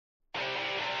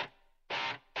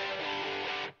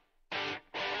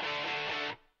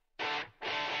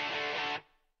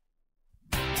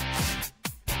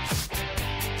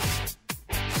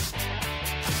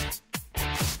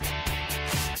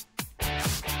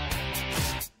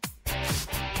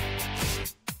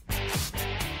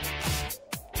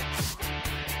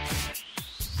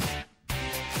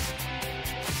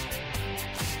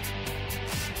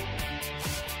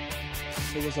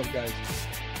Hey, what's up, guys?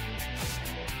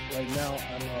 Right now,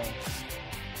 I'm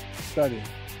studying.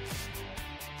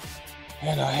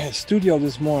 And I had studio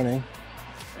this morning,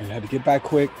 and I had to get back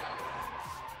quick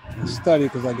and study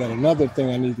because I got another thing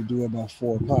I need to do about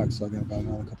 4 o'clock. So I got about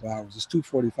another couple hours. It's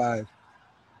 2:45.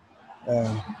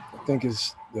 I think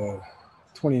it's the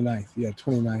 29th. Yeah,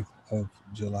 29th of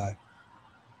July.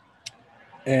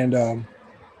 And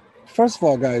first of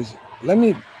all, guys, let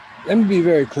me be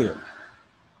very clear.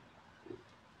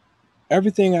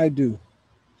 Everything I do,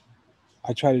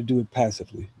 I try to do it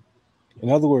passively. In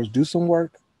other words, do some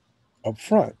work up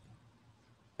front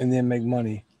and then make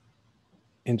money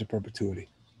into perpetuity.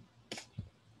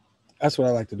 That's what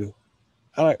I like to do.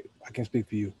 I can speak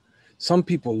for you. Some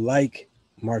people like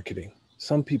marketing.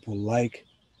 Some people like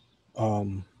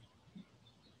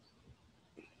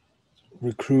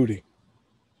recruiting.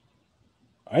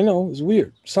 I know it's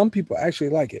weird. Some people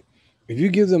actually like it. If you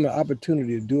give them an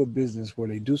opportunity to do a business where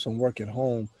they do some work at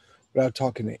home without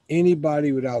talking to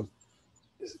anybody, without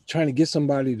trying to get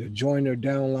somebody to join their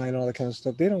downline, all that kind of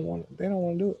stuff, they don't want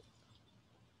to do it.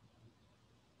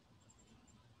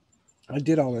 I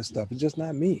did all that stuff. It's just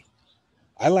not me.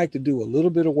 I like to do a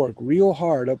little bit of work real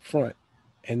hard up front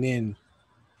and then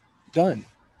done.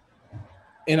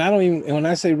 And when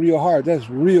I say real hard, that's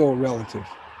real relative,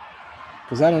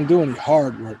 because I don't do any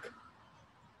hard work.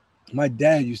 My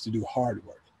dad used to do hard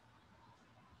work.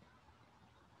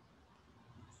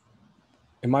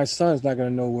 And my son's not going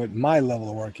to know what my level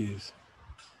of work is.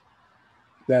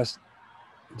 That's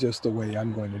just the way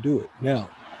I'm going to do it. Now,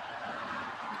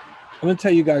 I'm going to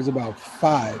tell you guys about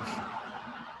five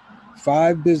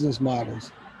business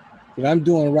models that I'm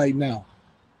doing right now.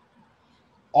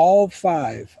 All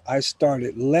 5 I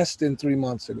started less than 3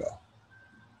 months ago.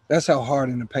 That's how hard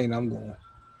in the paint I'm going.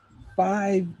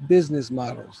 5 business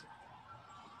models.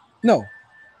 No,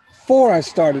 4 I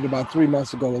started about 3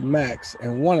 months ago with Max,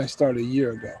 and 1 I started a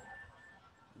year ago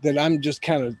that I'm just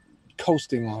kind of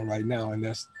coasting on right now, and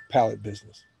that's pallet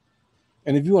business.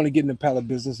 And if you want to get in the pallet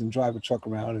business and drive a truck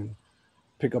around and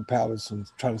pick up pallets and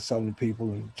try to sell them to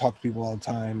people and talk to people all the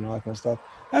time and all that kind of stuff,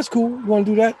 that's cool. You want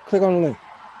to do that? Click on the link.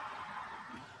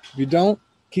 If you don't,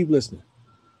 keep listening.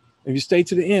 If you stay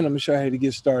to the end, I'm going to show you how to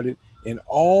get started in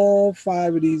all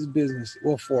 5 of these business,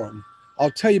 or 4 of them. I'll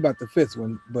tell you about the 5th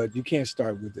one, but you can't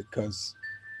start with it because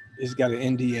it's got an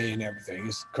NDA and everything.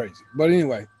 It's crazy. But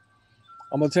anyway,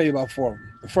 I'm going to tell you about 4 of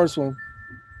them. The first one,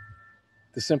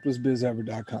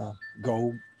 thesimplestbizever.com.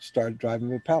 Go start driving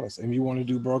with pallets. And you want to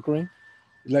do brokering,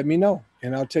 let me know.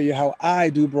 And I'll tell you how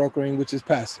I do brokering, which is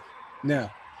passive.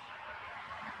 Now,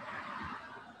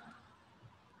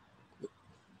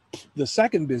 the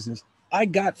second business I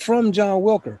got from John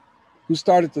Wilker, who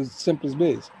started the Simplest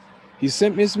Biz. He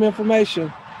sent me some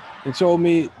information and told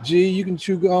me, gee, you can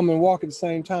chew gum and walk at the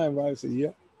same time, right? I said, yeah.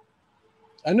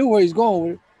 I knew where he's going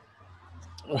with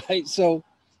it, right? So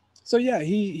yeah,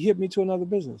 he hit me to another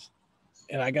business,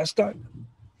 and I got started.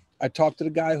 I talked to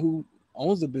the guy who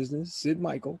owns the business, Sid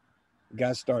Michael,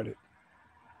 got started,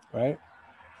 right?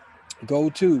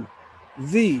 Go to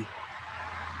the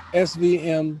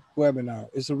SVM webinar.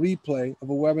 It's a replay of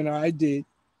a webinar I did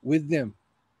with them,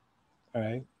 all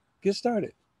right? Get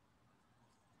started.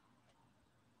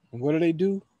 And what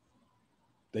do?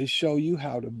 They show you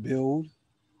how to build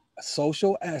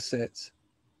social assets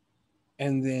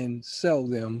and then sell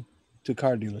them to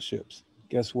car dealerships.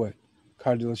 Guess what?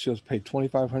 Car dealerships pay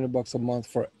 $2,500 a month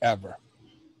forever.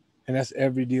 And that's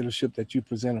every dealership that you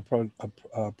present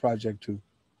a project to.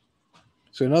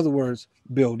 So in other words,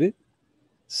 build it,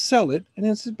 sell it, and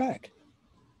then sit back.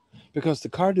 Because the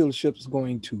car dealership is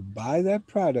going to buy that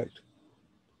product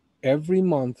every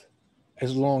month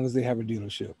as long as they have a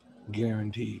dealership.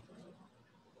 Guaranteed.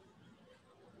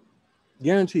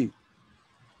 Guaranteed.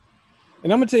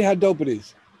 And I'm going to tell you how dope it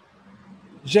is.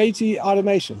 JT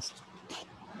Automations,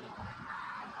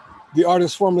 the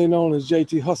artist formerly known as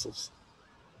JT Hustles,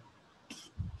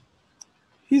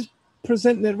 he's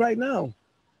presenting it right now.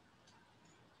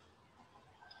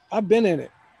 I've been in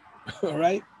it, all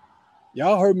right?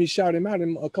 Y'all heard me shout him out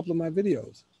in a couple of my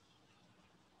videos.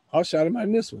 I'll shout him out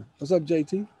in this one. What's up,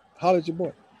 JT? Holla at your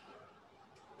boy.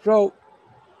 So,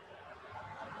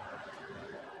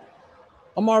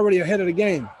 I'm already ahead of the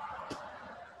game.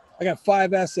 I got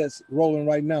 5 assets rolling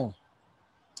right now.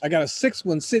 I got a 6th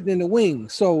one sitting in the wing.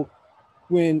 So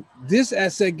when this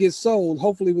asset gets sold,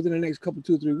 hopefully within the next couple,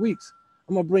 2 or 3 weeks,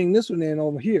 I'm going to bring this one in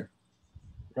over here,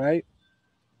 right?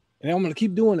 And I'm going to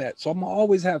keep doing that. So I'm going to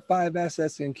always have 5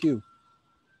 assets in queue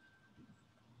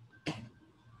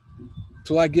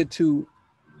till I get to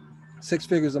 6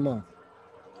 figures a month.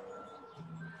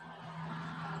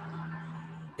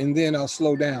 and then I'll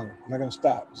slow down. I'm not gonna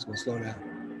stop, it's gonna slow down.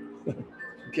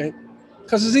 Okay?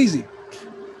 Because it's easy.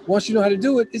 Once you know how to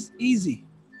do it, it's easy.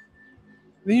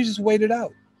 Then you just wait it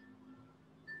out.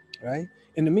 Right?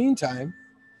 In the meantime,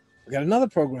 I got another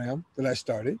program that I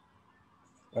started,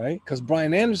 right? Because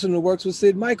Brian Anderson, who works with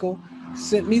Sid Michael,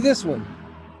 sent me this one.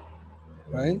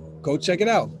 Right? Go check it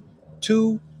out.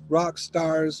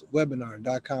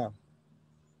 2rockstarswebinar.com.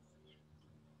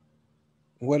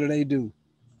 What do they do?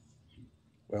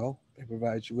 Well, they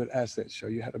provide you with assets, show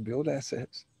you how to build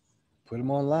assets, put them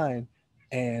online,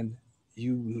 and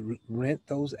you rent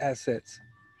those assets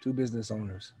to business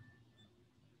owners.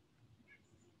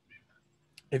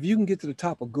 If you can get to the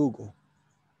top of Google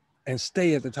and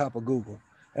stay at the top of Google,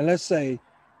 and let's say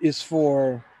it's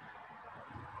for,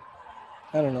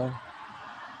 I don't know,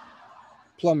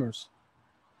 plumbers,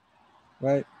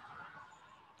 right?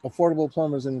 Affordable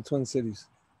plumbers in the Twin Cities.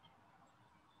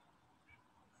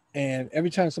 And every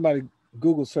time somebody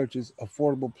Google searches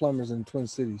affordable plumbers in the Twin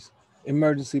Cities,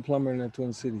 emergency plumber in the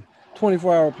Twin Cities,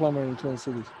 24-hour plumber in the Twin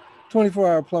Cities,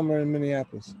 24-hour plumber in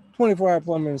Minneapolis, 24-hour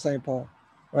plumber in St. Paul,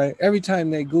 right? Every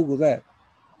time they Google that,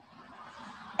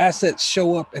 assets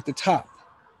show up at the top,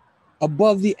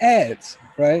 above the ads,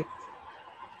 right?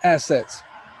 Assets.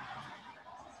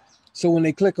 So when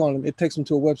they click on them, it takes them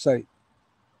to a website.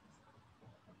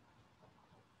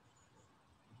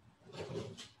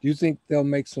 Do you think they'll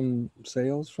make some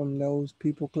sales from those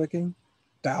people clicking?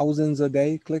 Thousands a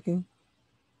day clicking?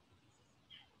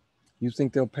 You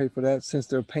think they'll pay for that since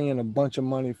they're paying a bunch of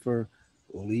money for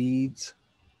leads?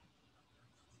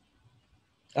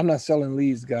 I'm not selling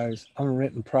leads, guys. I'm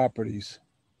renting properties.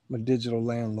 I'm a digital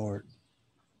landlord.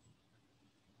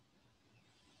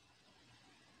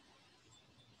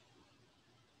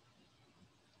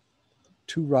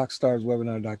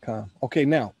 TwoRockstarsWebinar.com. Okay,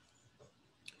 now,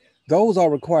 those all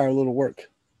require a little work,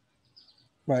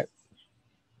 right?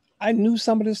 I knew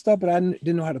some of this stuff, but I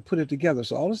didn't know how to put it together.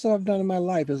 So all the stuff I've done in my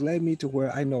life has led me to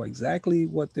where I know exactly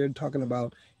what they're talking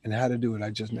about and how to do it. I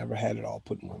just never had it all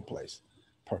put in one place.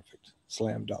 Perfect.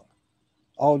 Slam dunk.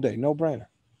 All day. No brainer.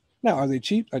 Now, are they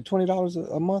cheap? Like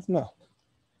 $20 a month? No.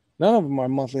 None of them are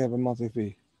monthly, have a monthly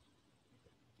fee.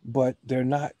 But they're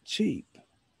not cheap.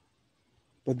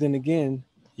 But then again,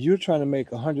 you're trying to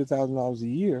make $100,000 a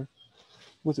year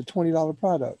with a $20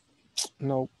 product.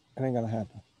 No, it ain't gonna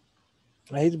happen.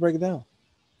 I hate to break it down.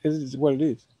 It is what it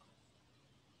is.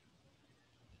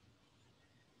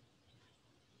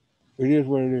 It is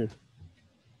what it is.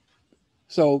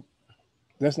 So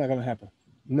that's not gonna happen.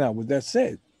 Now, with that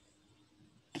said,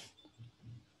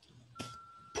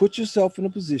 put yourself in a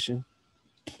position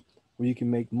where you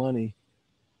can make money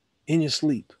in your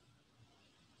sleep.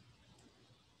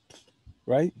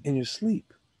 Right? In your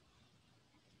sleep.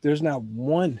 There's not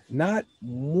one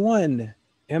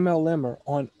MLMer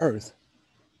on earth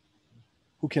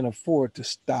who can afford to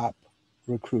stop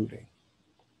recruiting.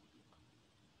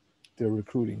 They're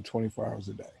recruiting 24 hours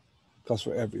a day. Because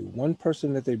for every one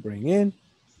person that they bring in,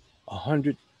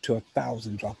 100 to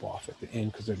 1,000 drop off at the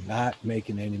end because they're not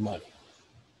making any money.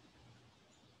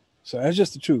 So that's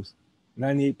just the truth.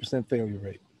 98% failure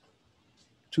rate.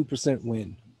 2%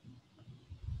 win.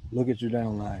 Look at your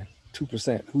downline.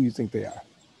 2%. Who you think they are?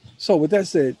 So with that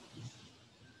said,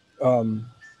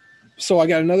 so I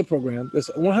got another program that's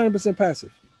 100%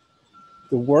 passive.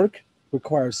 The work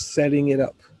requires setting it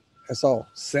up. That's all.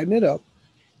 Setting it up.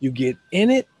 You get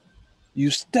in it, you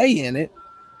stay in it,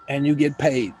 and you get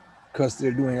paid because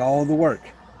they're doing all the work.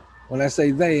 When I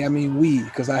say they, I mean we,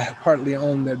 because I partly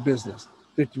own that business.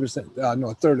 50%,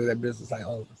 no, a third of that business I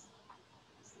own.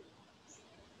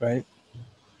 Right?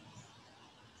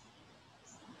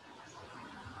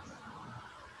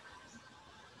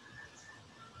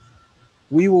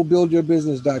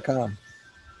 WeWillBuildYourBusiness.com.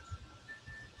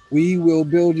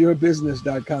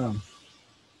 WeWillBuildYourBusiness.com.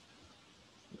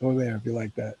 Go there if you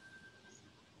like that.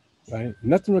 Right?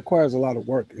 Nothing requires a lot of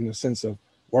work in the sense of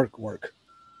work. All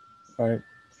right.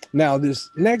 Now, this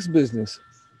next business,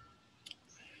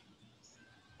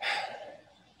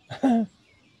 I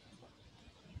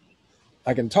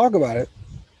can talk about it,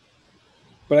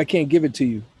 but I can't give it to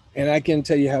you. And I can't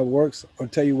tell you how it works or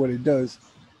tell you what it does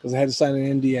because I had to sign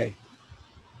an NDA.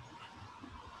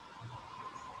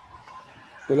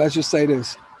 But let's just say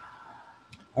this.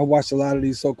 I watched a lot of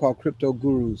these so-called crypto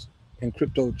gurus and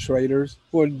crypto traders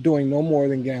who are doing no more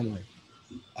than gambling.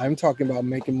 I'm talking about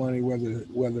making money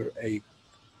whether a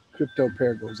crypto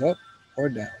pair goes up or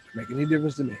down. Doesn't make any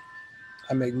difference to me.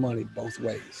 I make money both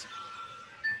ways.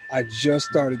 I just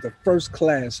started. The first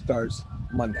class starts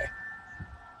Monday.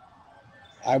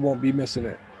 I won't be missing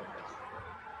it.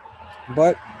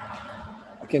 But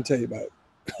I can't tell you about it.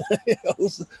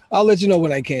 I'll let you know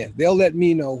when I can. They'll let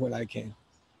me know when I can.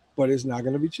 But it's not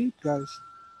going to be cheap, guys.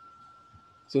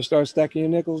 So start stacking your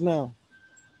nickels now.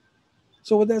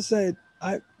 So with that said,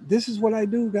 this is what I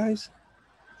do, guys.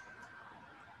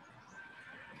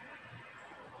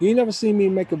 You never see me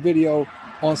make a video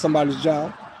on somebody's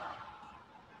job.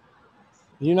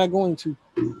 You're not going to.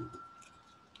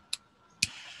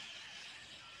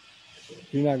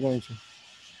 You're not going to.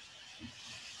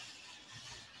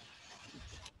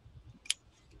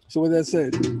 So with that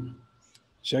said,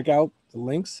 check out the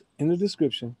links in the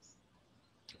description.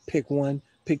 Pick one,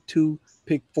 pick two,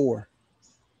 pick four.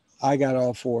 I got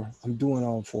all four. I'm doing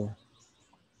all four.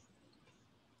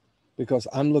 Because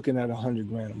I'm looking at $100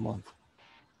 grand a month.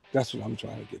 That's what I'm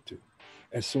trying to get to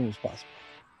as soon as possible.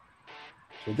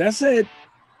 So that's it.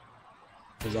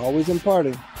 As always,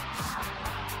 imparting.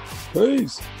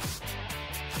 Peace.